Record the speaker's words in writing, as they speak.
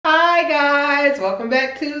guys, welcome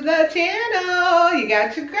back to the channel. You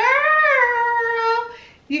got your girl.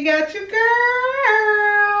 You got your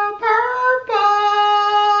girl, Purple.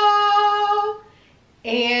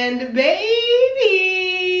 And baby.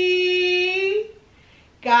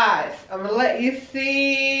 Guys, I'm gonna let you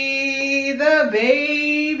see the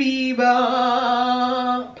baby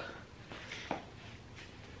bump.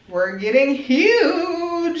 We're getting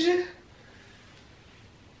huge.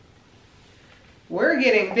 We're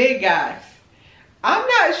getting big, guys. I'm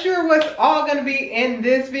not sure what's all gonna be in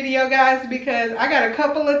this video, guys, because I got a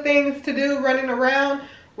couple of things to do running around.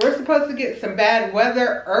 We're supposed to get some bad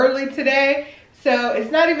weather early today, so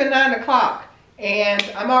it's not even 9 o'clock. And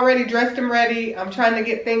I'm already dressed and ready. I'm trying to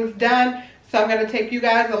get things done, so I'm gonna take you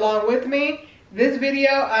guys along with me. This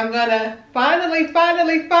video, I'm gonna finally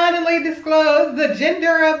disclose the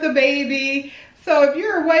gender of the baby. So if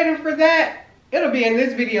you're waiting for that, it'll be in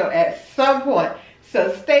this video at some point.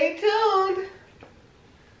 So stay tuned.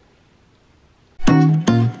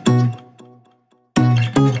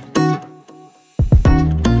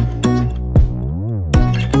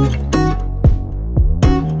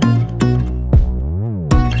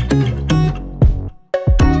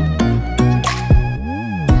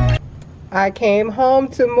 I came home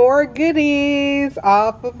to more goodies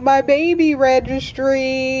off of my baby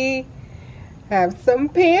registry. Have some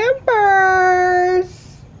Pampers.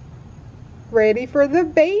 Ready for the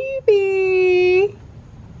baby.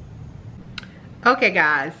 Okay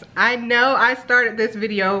guys, I know I started this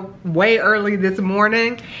video way early this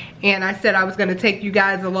morning and I said I was gonna take you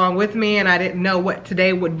guys along with me and I didn't know what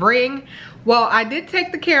today would bring. Well, I did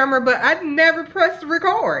take the camera, but I never pressed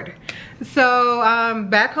record. So I'm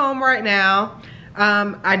back home right now.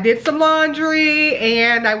 I did some laundry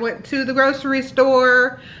and I went to the grocery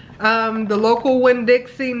store. The local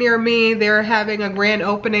Winn-Dixie near me, they're having a grand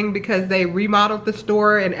opening because they remodeled the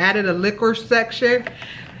store and added a liquor section.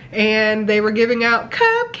 And they were giving out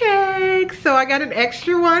cupcakes. So I got an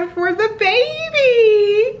extra one for the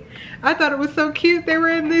baby. I thought it was so cute. They were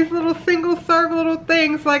in these little single serve little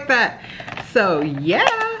things like that. So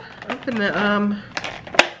yeah, I'm gonna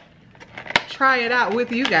try it out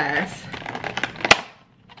with you guys.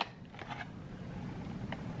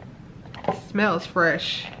 It smells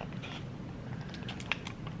fresh.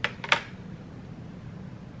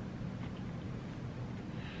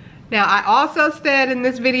 Now, I also said in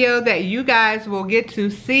this video that you guys will get to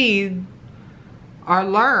see or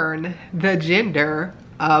learn the gender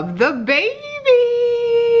of the baby.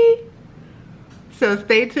 So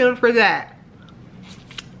stay tuned for that.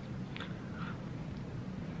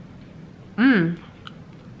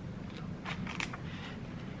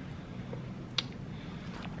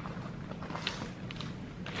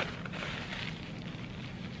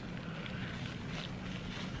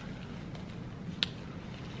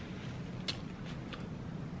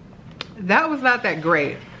 That was not that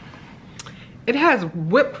great. It has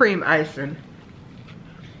whipped cream icing.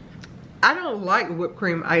 I don't like whipped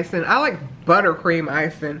cream icing. I like buttercream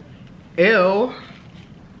icing. Ew.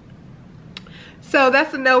 So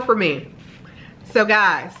that's a no for me. So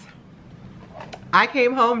guys, I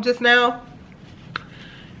came home just now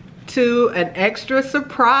to an extra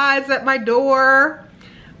surprise at my door.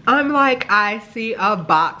 I'm like, I see a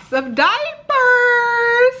box of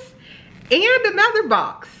diapers and another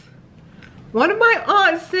box. One of my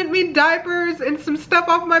aunts sent me diapers and some stuff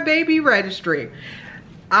off my baby registry.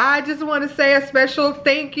 I just want to say a special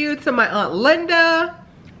thank you to my Aunt Linda,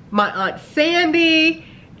 my Aunt Sandy,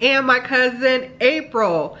 and my cousin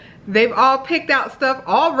April. They've all picked out stuff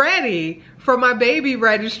already for my baby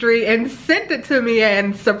registry and sent it to me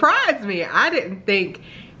and surprised me. I didn't think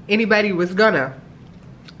anybody was gonna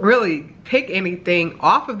really pick anything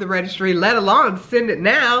off of the registry, let alone send it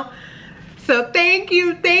now. So thank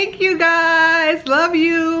you guys. Love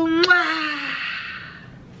you. Mwah.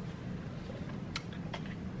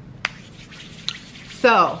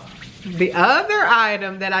 So the other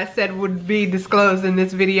item that I said would be disclosed in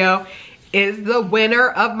this video is the winner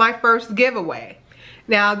of my first giveaway.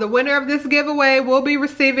 Now the winner of this giveaway will be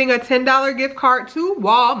receiving a $10 gift card to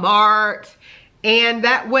Walmart. And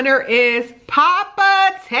that winner is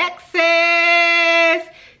Papa Texas.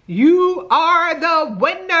 You are the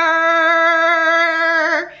winner.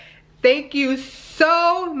 Thank you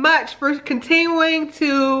so much for continuing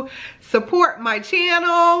to support my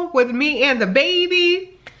channel with me and the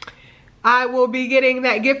baby. I will be getting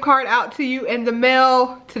that gift card out to you in the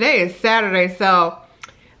mail. Today is Saturday, so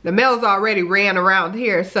the mail's already ran around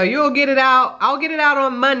here. So you'll get it out. I'll get it out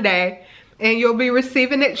on Monday and you'll be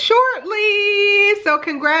receiving it shortly. So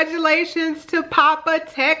congratulations to Papa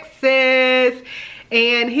Texas.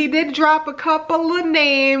 And he did drop a couple of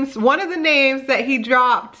names. One of the names that he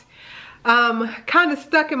dropped kind of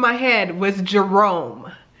stuck in my head was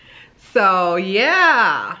Jerome. So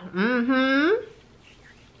yeah,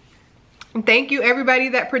 thank you everybody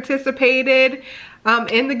that participated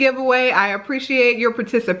in the giveaway. I appreciate your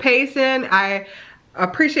participation. I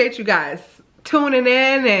appreciate you guys tuning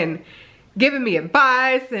in and giving me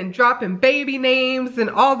advice and dropping baby names and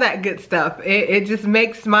all that good stuff. It just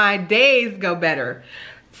makes my days go better.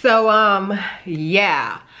 So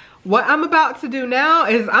yeah, what I'm about to do now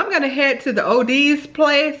is I'm gonna head to the OD's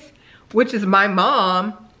place, which is my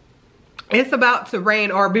mom. It's about to rain,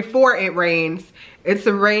 or before it rains. It's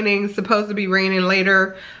supposed to be raining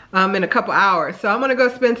later in a couple hours. So I'm gonna go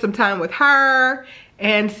spend some time with her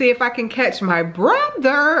and see if I can catch my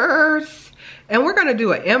brothers. And we're gonna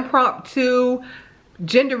do an impromptu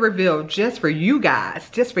gender reveal just for you guys,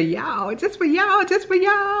 just for y'all, just for y'all, just for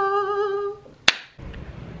y'all.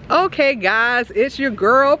 Okay guys, it's your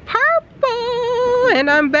girl Purple, and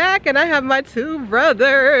I'm back and I have my two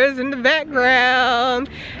brothers in the background.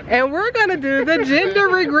 And we're gonna do the gender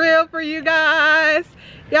reveal for you guys.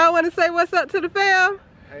 Y'all wanna say what's up to the fam?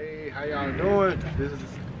 Hey, how y'all doing? This is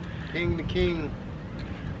King the King.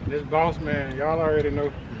 This boss man, y'all already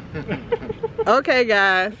know. Okay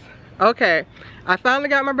guys, okay, I finally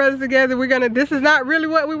got my brothers together. This is not really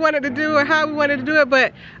what we wanted to do or how we wanted to do it,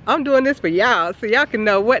 but I'm doing this for y'all so y'all can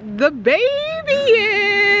know what the baby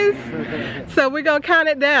is. So we're gonna count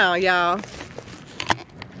it down, y'all.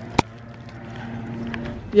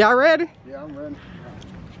 Y'all ready? Yeah, I'm ready.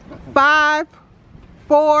 5,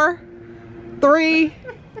 4, 3,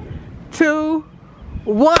 2,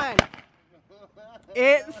 1.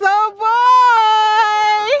 It's a boy!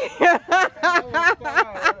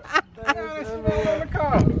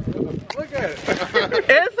 Look at it.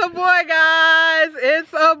 It's a boy, guys.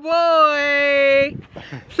 It's a boy.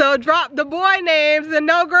 So drop the boy names and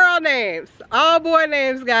no girl names. All boy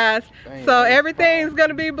names, guys. So everything's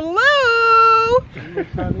gonna be blue.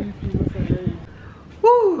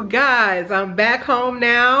 Woo, guys, I'm back home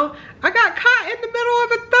now. I got caught in the middle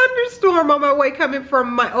of a thunderstorm on my way coming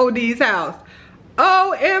from my OD's house.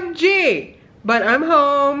 OMG, but I'm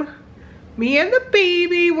home. Me and the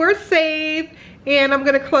baby, we're safe. And I'm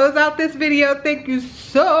gonna close out this video. Thank you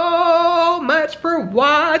so much for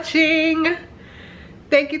watching.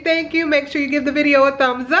 Thank you, thank you. Make sure you give the video a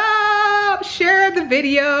thumbs up. Share the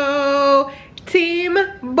video. Team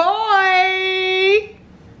boy.